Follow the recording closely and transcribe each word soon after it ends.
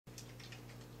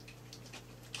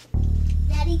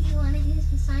Daddy, do you want to do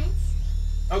some science?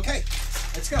 Okay,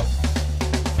 let's go.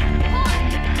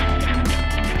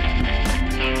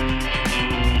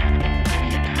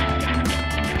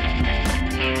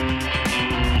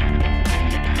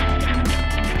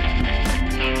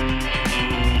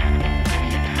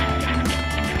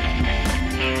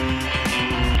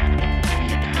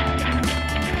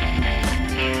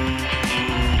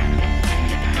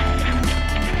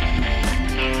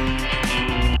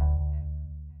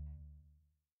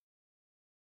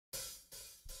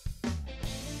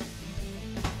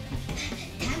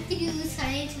 Time to do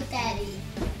science with Daddy.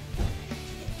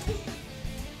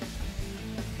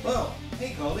 Well,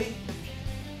 hey Colby.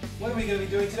 What are we going to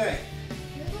be doing today?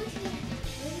 We're going to be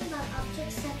learning about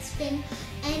objects that spin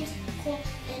and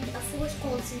a force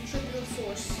called centripetal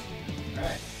force.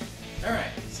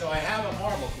 Alright, so I have a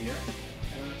marble here.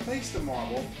 I'm going to place the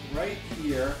marble right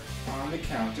here on the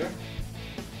counter.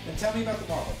 And tell me about the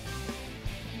marble.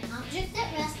 An object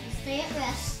at rest will stay at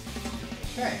rest.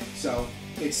 Okay, so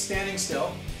it's standing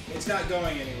still, it's not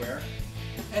going anywhere,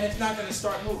 and it's not going to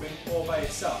start moving all by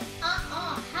itself.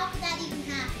 How could that even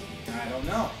happen? I don't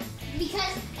know.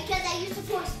 Because I used the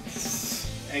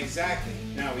force. Exactly.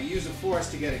 Now we use a force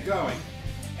to get it going,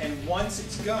 and once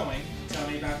it's going, tell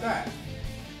me about that.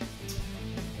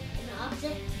 An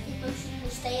object in motion will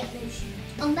stay at motion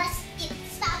unless it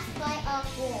stops by a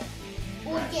wall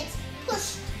or gets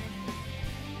pushed.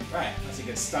 Right, unless it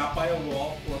gets stopped by a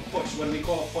wall or pushed. What do we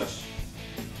call a push?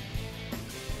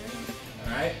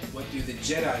 Alright, what do the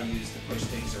Jedi use to push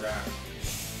things around?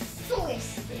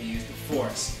 Force. They use the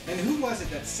force. And who was it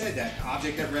that said that? An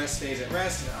object at rest stays at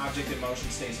rest, and an object in motion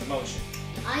stays in motion.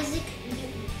 Isaac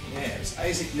Newton. Yeah, it was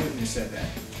Isaac Newton who said that.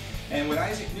 And what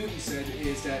Isaac Newton said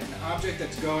is that an object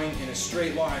that's going in a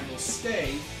straight line will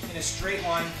stay in a straight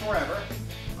line forever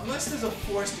unless there's a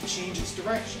force to change its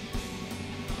direction.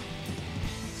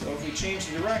 So if we change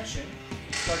the direction,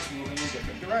 it starts moving in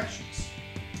different directions.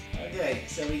 Okay,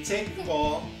 so we take the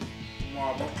ball,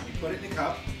 marble, we put it in the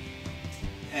cup,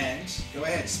 and go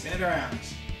ahead, spin it around.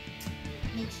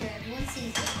 Make sure everyone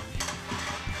sees it.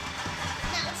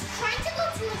 Now it's trying to go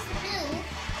towards the middle,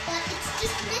 but it's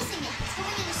just missing it. It's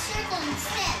going in a circle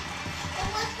instead. But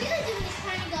what it's really doing is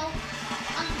trying to go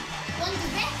one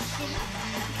direction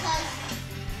because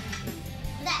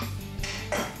of that.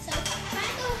 So it's trying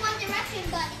to go in one direction,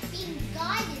 but it's being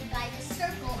guided by the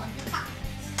circle of the cup.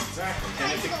 Exactly.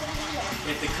 Trying And to go over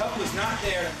here. if the cup was not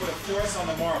there to put a force on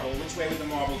the marble, which way would the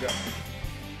marble go?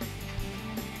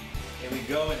 It would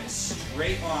go in a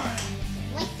straight line.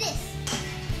 Like this.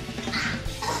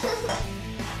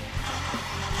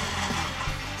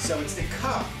 So it's the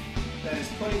cup that is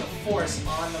putting a force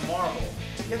on the marble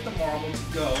to get the marble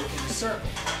to go in a circle.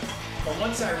 But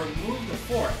once I remove the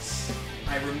force,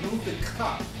 I remove the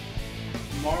cup,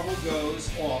 the marble goes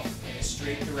off in a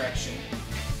straight direction.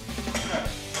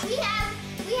 We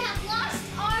have lost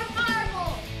our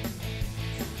marble.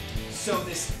 So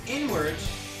this inward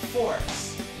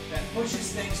force that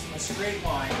pushes things from a straight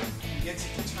line and gets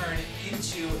it to turn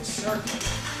into a circle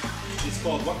is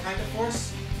called what kind of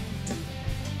force?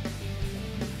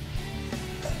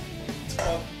 It's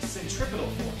called centripetal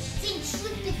force.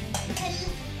 Centripetal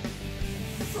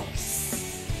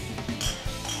force.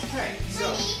 Okay, so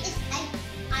My name is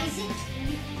Isaac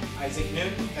Newton. Isaac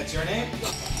Newton, that's your name?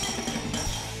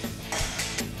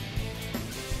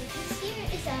 This here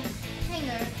is a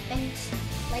hanger bent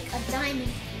like a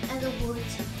diamond as a word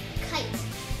kite.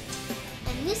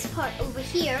 And this part over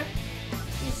here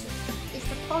is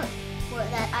the part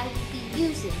that I will be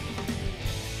using.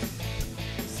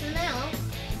 So now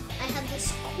I have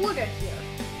this quarter here.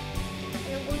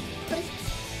 And I'm going to put it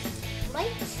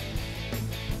right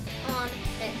on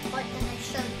that part that I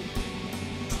showed you.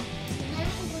 So now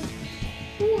I'm going to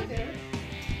quarter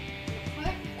the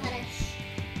part that I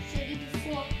showed you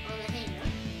before on the hanger.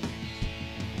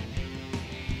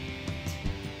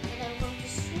 And I'm going to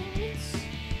swing it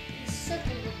in a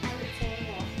circle without it falling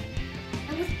off.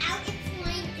 And without it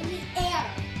flying in the air.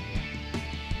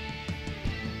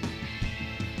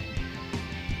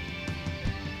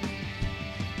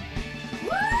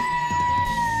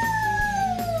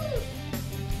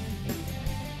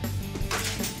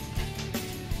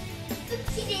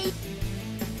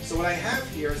 So what I have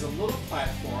here is a little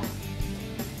platform,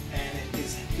 and it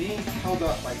is being held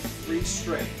up by 3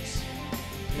 strings.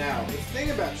 Now, the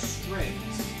thing about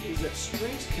strings is that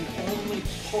strings can only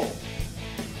pull.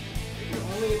 They can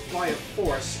only apply a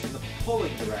force in the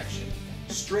pulling direction.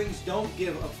 Strings don't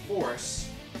give a force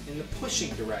in the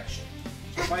pushing direction.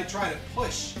 So if I try to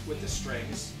push with the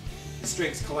strings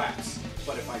collapse.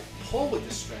 But if I pull with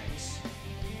the strings,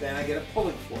 then I get a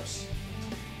pulling force.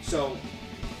 So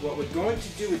what we're going to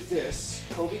do with this,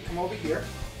 Kobe, come over here.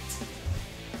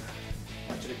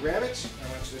 I want you to grab it, and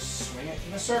I want you to swing it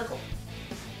in a circle.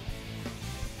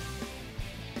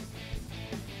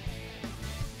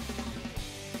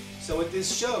 So what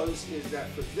this shows is that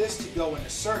for this to go in a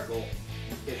circle,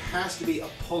 it has to be a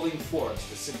pulling force.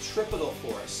 The centripetal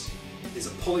force is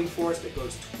a pulling force that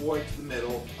goes towards the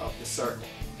middle of the circle.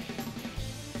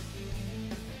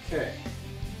 Okay,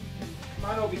 come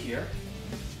on over here.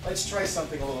 Let's try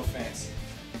something a little fancy.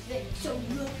 So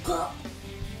look up.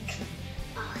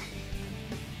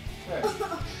 Okay.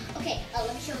 Okay,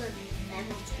 let me show them the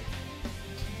emerald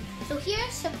glue. So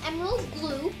here's some emerald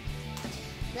glue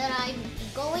that I'm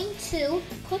going to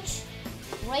put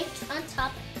right on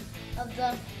top of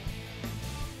the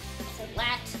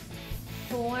flat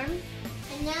form.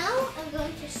 And now I'm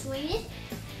going to swing it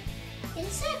in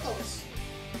circles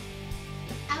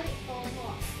without it falling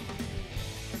off.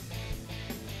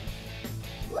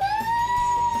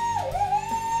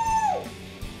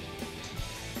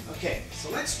 Okay, so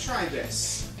let's try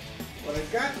this. What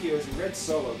I've got here is a red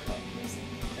Solo cup.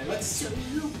 And let's see.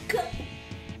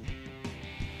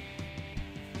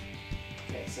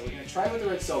 Okay, so we're going to try with the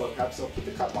red Solo cup, so put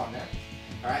the cup on there.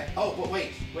 Alright, oh, but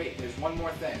wait, there's one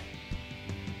more thing.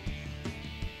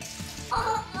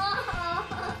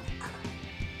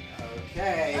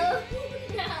 Okay. Oh,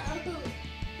 no.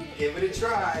 Give it a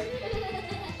try.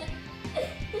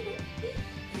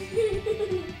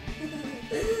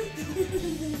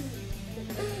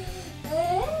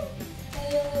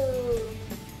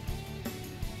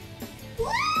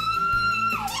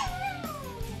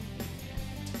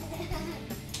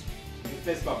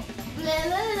 Fist bump.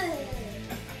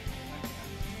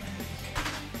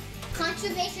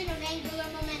 Conservation of angular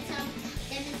momentum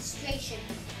demonstration.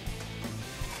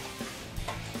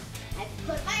 I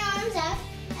put my arms out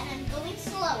and I'm going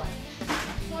slower.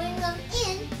 Pulling them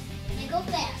in and they go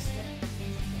faster.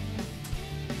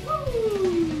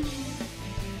 Woo!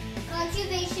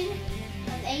 Conservation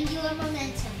of angular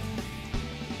momentum.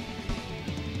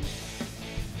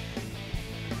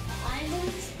 I'm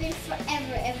going to spin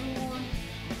forever, everyone.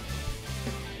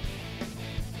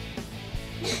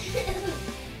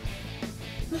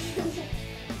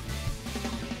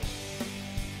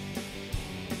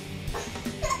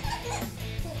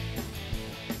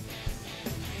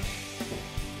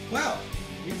 Well,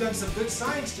 we've done some good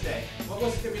science today. What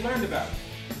was it that we learned about?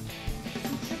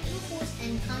 Centripetal force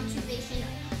and conservation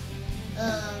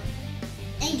of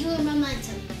angular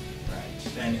momentum.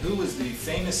 Right. And who was the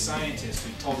famous scientist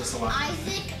who told us a lot?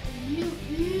 Isaac Newton.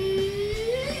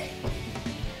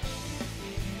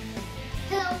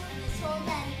 Hello, this whole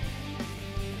day.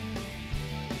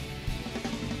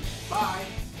 Bye.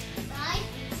 Bye.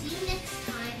 See you next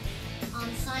time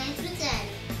on Science with Daddy.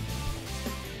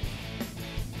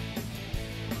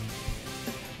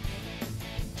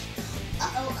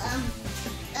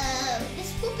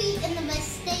 This will be in the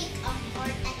mistake part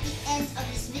at the end of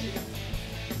this video.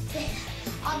 The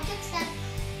objects that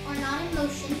are not in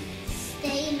motion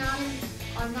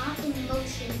are not in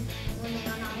motion when they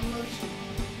are not in motion.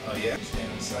 Oh yeah? Stand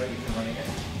on the side, we can run again.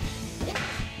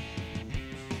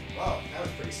 Wow, that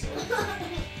was pretty slow.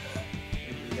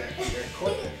 You got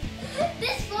caught there.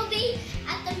 This will be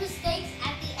at the mistakes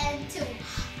at the end too.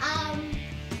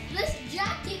 This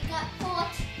jacket got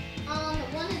caught on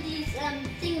one of these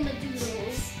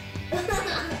thingamadoodles.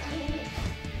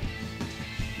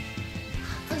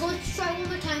 I'm going to try one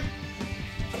more time.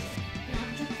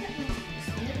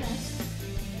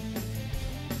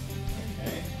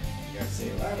 Okay, you gotta say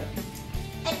it louder.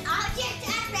 An object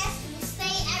at rest will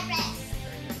stay at rest.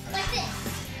 Like this.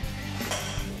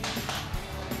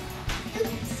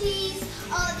 Oopsies.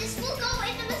 This will go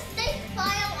in the mistake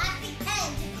file at the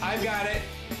end. I've got it.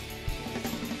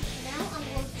 Now I'm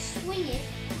going to swing it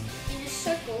in a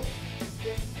circle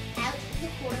without the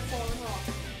corner falling off.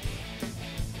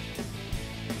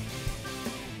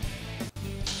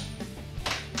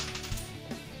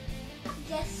 I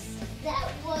guess that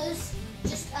was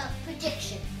just a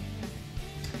prediction.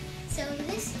 So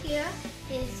this here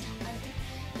is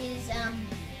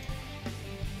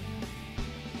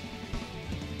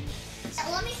so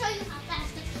let me show you how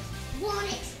fast it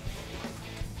want it.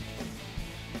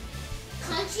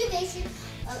 Conservation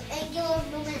of angular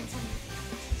momentum.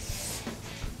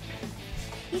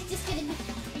 He's just gonna be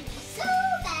so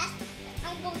fast.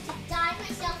 I'm going to dive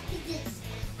myself to this.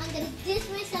 I'm gonna diz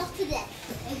myself to death.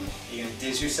 You gonna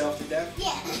diz yourself to death?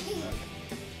 Yeah. Okay.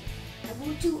 I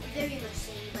won't do very much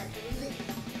singing, but a little.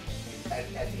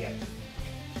 At the end.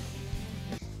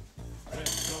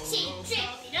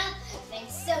 Centripetal and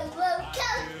solo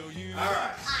coat. All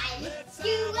right. I lift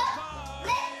you up.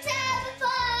 Let's have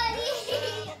fun.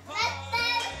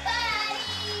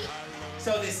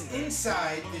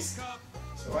 inside this.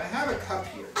 So I have a cup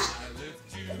here.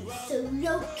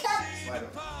 Solo cup. Slide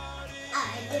over.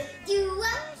 I lift you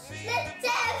up. Let's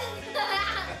have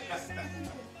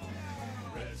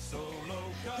Red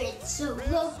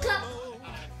Solo cup.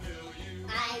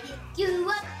 I lift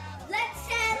you up. Let's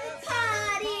have a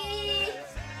party.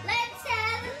 Let's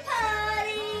have a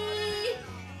party.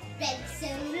 Red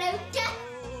Solo cup.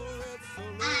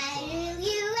 I lift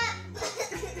you up.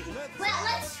 Well,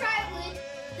 let's try with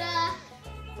the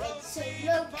Red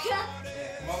Solo cup.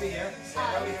 Yeah, come over here.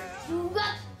 Slide over here. You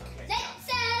up. Let's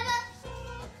have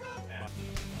a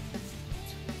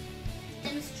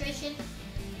demonstration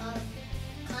of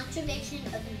conservation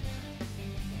of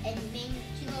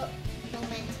angular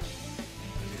momentum.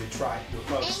 You could try. You're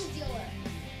close. Angular.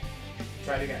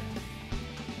 Try it again.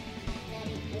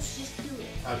 Daddy, let's just do it.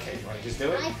 Okay, you want to just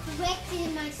do it? I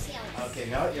corrected myself. Okay,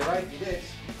 no, you're right. You did.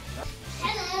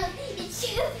 Hello,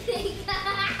 it's you.